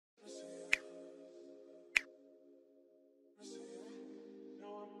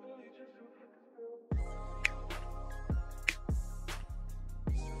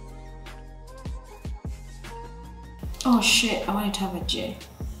Oh shit, I wanted to have a J.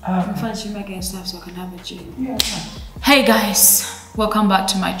 I'm fancy making stuff so I can have a J. Yeah. Hey guys, welcome back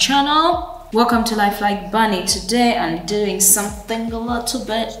to my channel. Welcome to Life Like Bunny. Today I'm doing something a little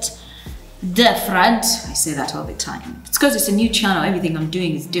bit different. I say that all the time. It's because it's a new channel. Everything I'm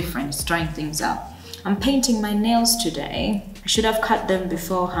doing is different. It's trying things out. I'm painting my nails today. I should have cut them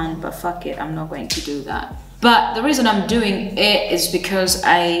beforehand, but fuck it, I'm not going to do that. But the reason I'm doing it is because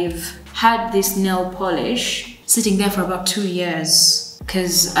I've had this nail polish sitting there for about 2 years.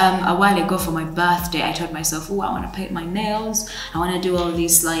 Because a while ago for my birthday, I told myself, oh, I want to paint my nails. I want to do all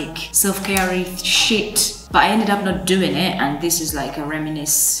this like self-care shit. But I ended up not doing it, and this is like a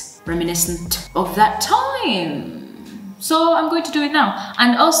reminiscent of that time. So I'm going to do it now.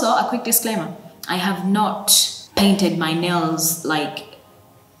 And also a quick disclaimer. I have not painted my nails like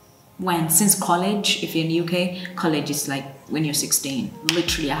since college. If you're in UK, college is like when you're 16.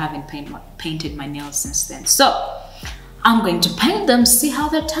 Literally, I haven't painted my nails since then. So I'm going to paint them, see how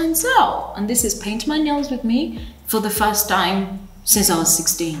that turns out. And this is Paint My Nails with me for the first time since I was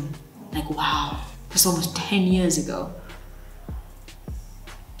 16. Like, wow, that's almost 10 years ago.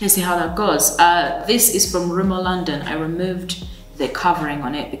 Let's see how that goes. This is from Rimmel London. I removed the covering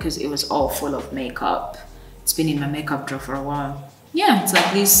on it because it was all full of makeup. It's been in my makeup drawer for a while. Yeah, it's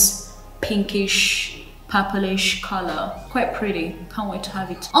like this pinkish, purplish color. Quite pretty. Can't wait to have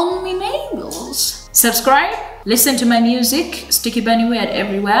it on my nails. Subscribe, listen to my music, Sticky Bunny Weird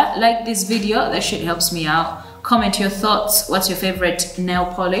everywhere. Like this video, that shit helps me out. Comment your thoughts. What's your favorite nail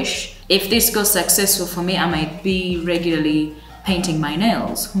polish? If this goes successful for me, I might be regularly painting my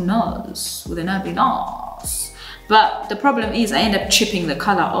nails. Who knows? Wouldn't that be nice? But the problem is I end up chipping the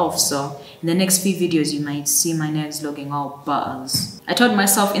color off, so in the next few videos you might see my nails looking all butters. I told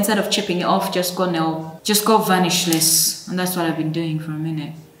myself instead of chipping it off, just go vanishless, and that's what I've been doing for a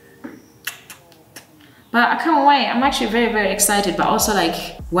minute. But I can't wait. I'm actually very, very excited, but also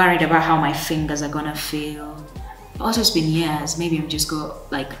like worried about how my fingers are gonna feel. But also it's been years. Maybe I'm just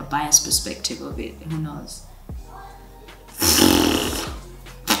got like a biased perspective of it. Who knows?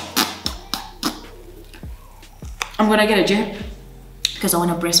 I'm gonna get a jet because I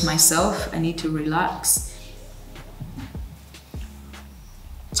want to brace myself. I need to relax.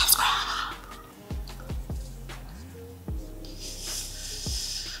 Subscribe.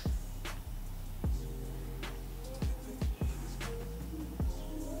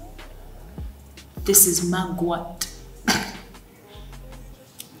 This is Magwat.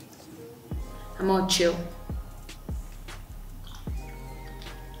 I'm all chill.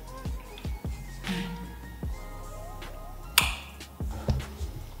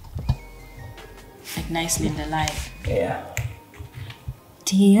 Nicely in the light. Yeah.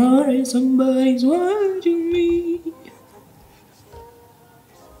 TR, somebody's watching me.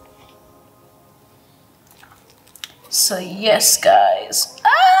 So yes, guys.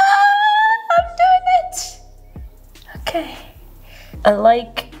 I'm doing it. Okay. I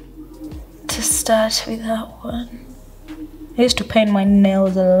like to start with that one. I used to paint my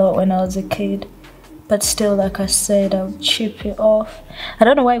nails a lot when I was a kid. But still, like I said, I'll chip it off. I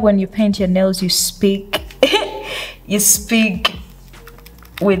don't know why when you paint your nails, you speak. You speak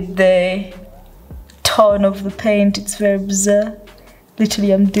with the tone of the paint. It's very bizarre.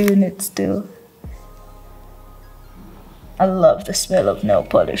 Literally, I'm doing it still. I love the smell of nail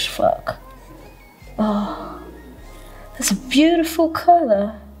polish, fuck. Oh, that's a beautiful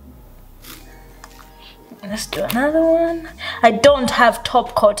color. Let's do another one. I don't have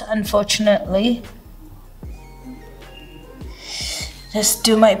top coat, unfortunately. Let's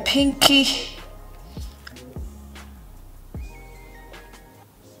do my pinky.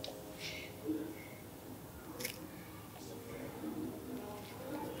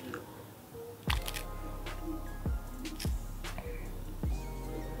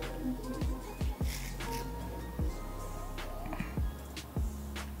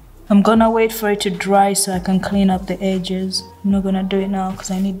 I'm gonna wait for it to dry so I can clean up the edges. I'm not gonna do it now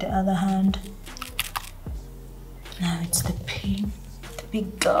because I need the other hand. Now it's the pink.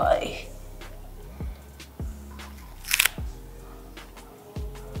 Big guy.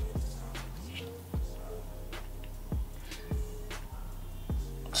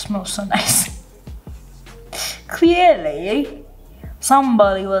 Smells so nice. Clearly,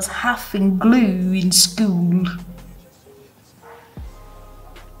 somebody was huffing glue in school.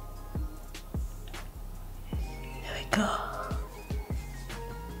 There we go.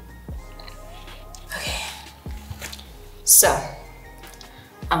 Okay. So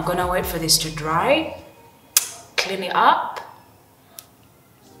I'm gonna wait for this to dry, clean it up,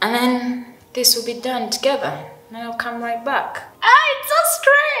 and then this will be done together. And I'll come right back. Ah, it's so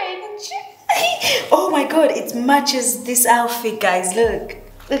strange! Oh my god, it matches this outfit, guys.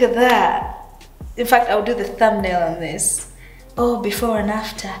 Look at that. In fact, I'll do the thumbnail on this. Oh, before and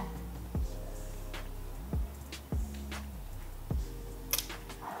after.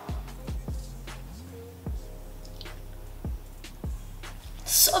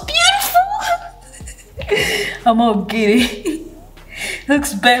 So beautiful. I'm all giddy.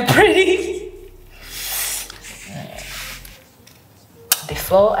 Looks very pretty.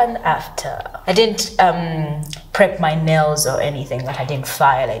 Before and after. I didn't prep my nails or anything. Like I didn't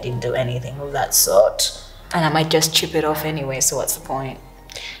file, I didn't do anything of that sort. And I might just chip it off anyway, so what's the point?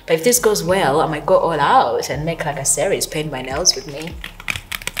 But if this goes well, I might go all out and make like a series, paint my nails with me.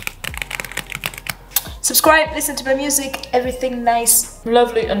 Subscribe, listen to my music, everything nice,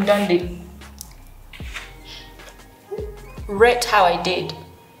 lovely and dandy. Rate how I did.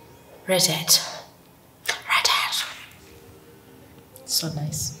 Rate it. So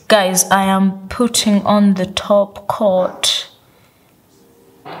nice. Guys, I am putting on the top coat.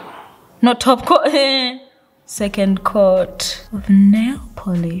 Not top coat, second coat of nail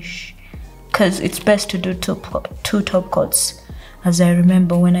polish. Because it's best to do two top coats, as I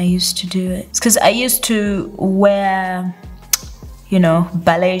remember when I used to do it. It's because I used to wear, you know,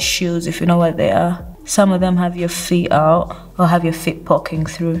 ballet shoes, if you know what they are. Some of them have your feet out or have your feet poking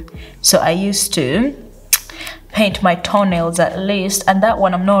through. So I used to paint my toenails at least, and that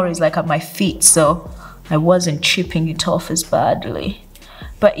one I'm not always like at my feet, so I wasn't chipping it off as badly.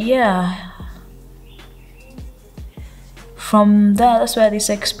 But yeah, from that's where this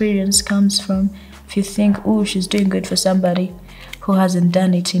experience comes from. If you think, oh, she's doing good for somebody who hasn't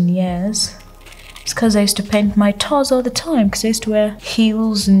done it in years, it's because I used to paint my toes all the time, because I used to wear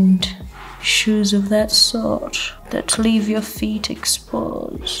heels and shoes of that sort that leave your feet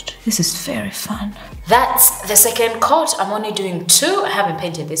exposed. This is very fun. That's the second coat. I'm only doing two. I haven't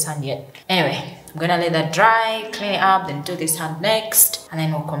painted this hand yet. Anyway, I'm gonna let that dry, clean it up, then do this hand next, and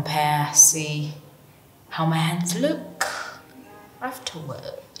then we'll compare, see how my hands look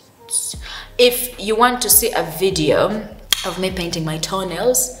afterwards. If you want to see a video of me painting my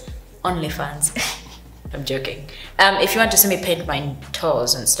toenails, OnlyFans. I'm joking. If you want to see me paint my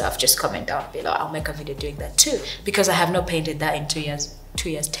toes and stuff, just comment down below. I'll make a video doing that too, because I have not painted that in 10 years,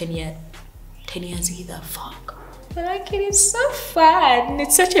 10 years either. Fuck. But like, it is so fun.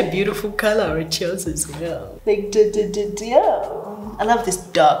 It's such a beautiful color it shows as well. Like, I love this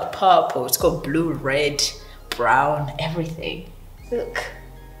dark purple. It's got blue, red, brown, everything. Look.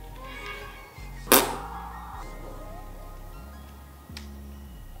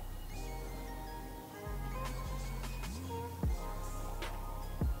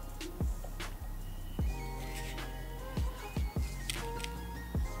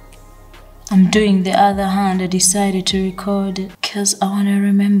 I'm doing the other hand. I decided to record it because I want to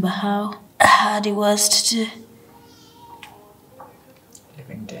remember how hard it was to do.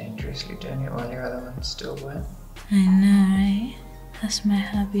 Living dangerously, doing it while your other one's still wet. I know, right? That's my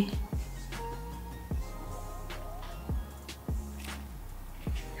hobby.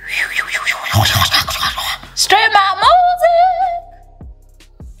 Straight my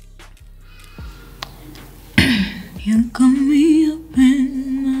music! You come me up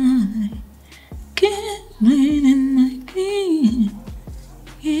in my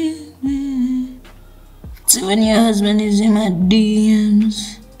so when your husband is in my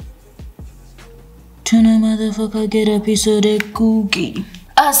DMs, tryna motherfucker get a piece of that cookie.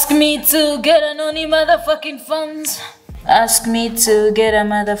 Ask me to get an only motherfucking funds. Ask me to get a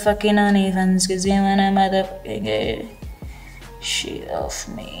motherfucking only funds, cause you wanna motherfucking get shit off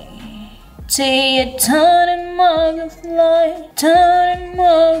me. See a tiny mug fly, tiny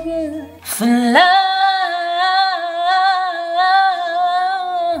mug fly.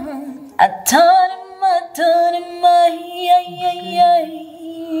 A tiny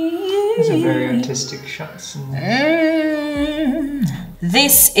Those are very artistic shots.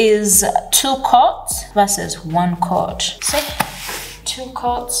 This is 2 coats versus 1 coat. See? 2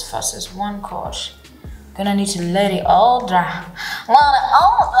 coats versus 1 coat. Gonna need to let it all dry.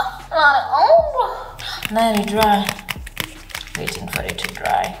 Let it dry. Waiting for it to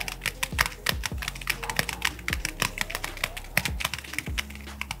dry.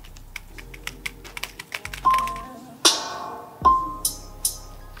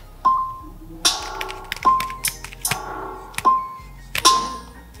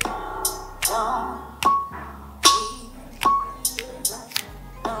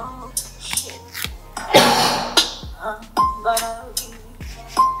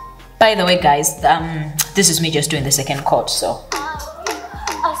 By the way, guys, this is me just doing the second coat, so.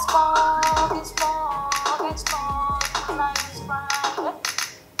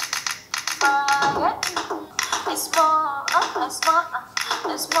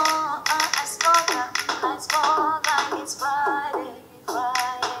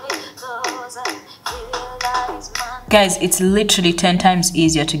 Guys, it's literally 10 times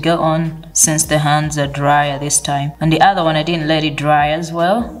easier to go on since the hands are drier this time. And the other one, I didn't let it dry as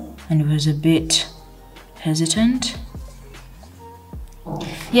well, and it was a bit hesitant.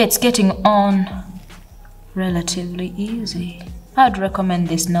 Yeah, it's getting on relatively easy. I'd recommend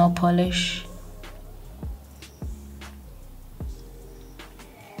this nail polish.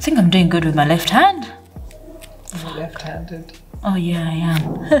 I think I'm doing good with my left hand. You're left-handed. Oh yeah, I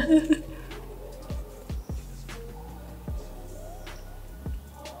am.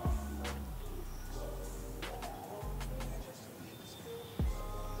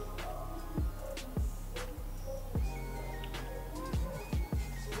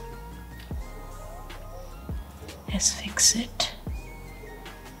 Let's fix it.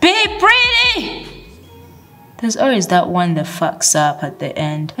 Be pretty! There's always that one that fucks up at the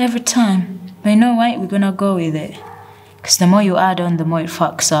end. Every time. But you know what? We're gonna go with it. Because the more you add on, the more it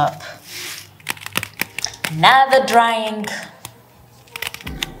fucks up. Another drying.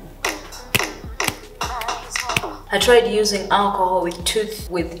 I tried using alcohol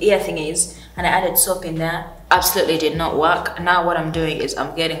with ear thingies, and I added soap in there. Absolutely did not work. Now what I'm doing is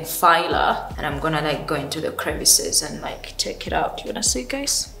I'm getting filer, and I'm gonna like go into the crevices and like take it out. You wanna see,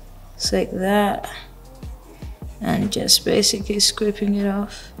 guys? It's like that, and just basically scraping it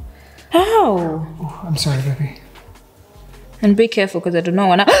off. Ow! Oh, I'm sorry, baby. And be careful because I do not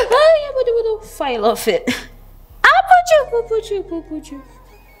wanna file off it. Put you.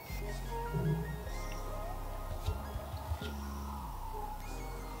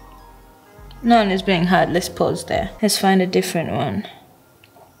 No one is being hard. Let's pause there. Let's find a different one.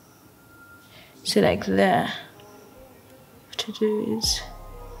 So like there. What to do is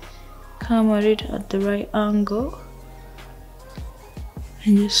come at it at the right angle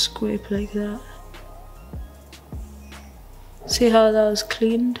and just scrape like that. See how that was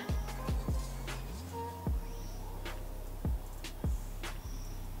cleaned?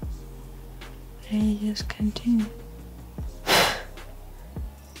 And you just continue.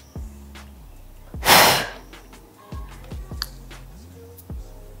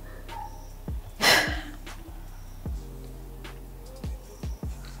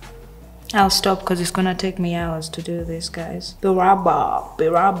 I'll stop because it's gonna take me hours to do this, guys. Be right back.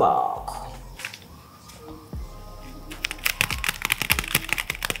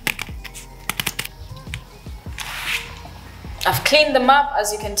 I've cleaned them up,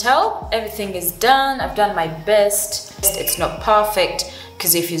 as you can tell. Everything is done. I've done my best. It's not perfect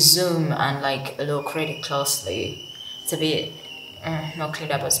because if you zoom and like look really closely, it's a bit not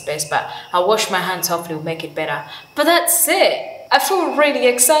cleaned up as best. But I'll wash my hands. Hopefully, will make it better. But that's it. I feel really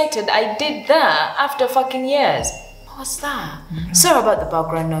excited. I did that after fucking years. What's that? Sorry about the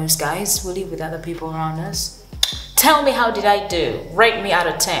background noise, guys. We live with other people around us. Tell me, how did I do? Rate me out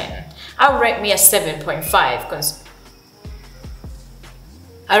of 10. I'll rate me a 7.5 because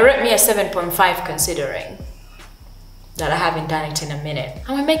considering that I haven't done it in a minute.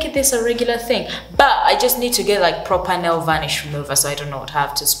 And we're making this a regular thing. But I just need to get like proper nail varnish remover so I do not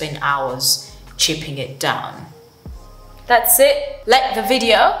have to spend hours chipping it down. That's it. Like the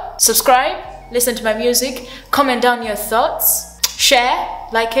video, subscribe, listen to my music, comment down your thoughts, share,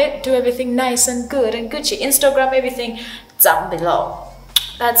 like it, do everything nice and good and Gucci. Instagram, everything down below.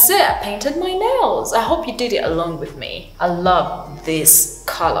 That's it. I painted my nails. I hope you did it along with me. I love this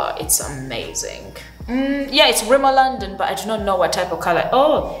color. It's amazing. Yeah, it's Rimmel London, but I do not know what type of color.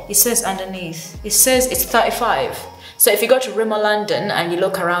 Oh, it says underneath. It says it's 35. So if you go to Rimmel London and you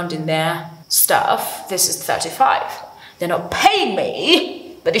look around in their stuff, this is 35. They're not paying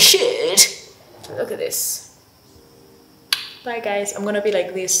me, but they should. Look at this. Bye guys, I'm gonna be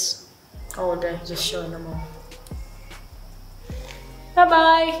like this all day, just showing them all. Bye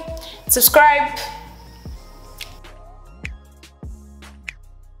bye. Subscribe.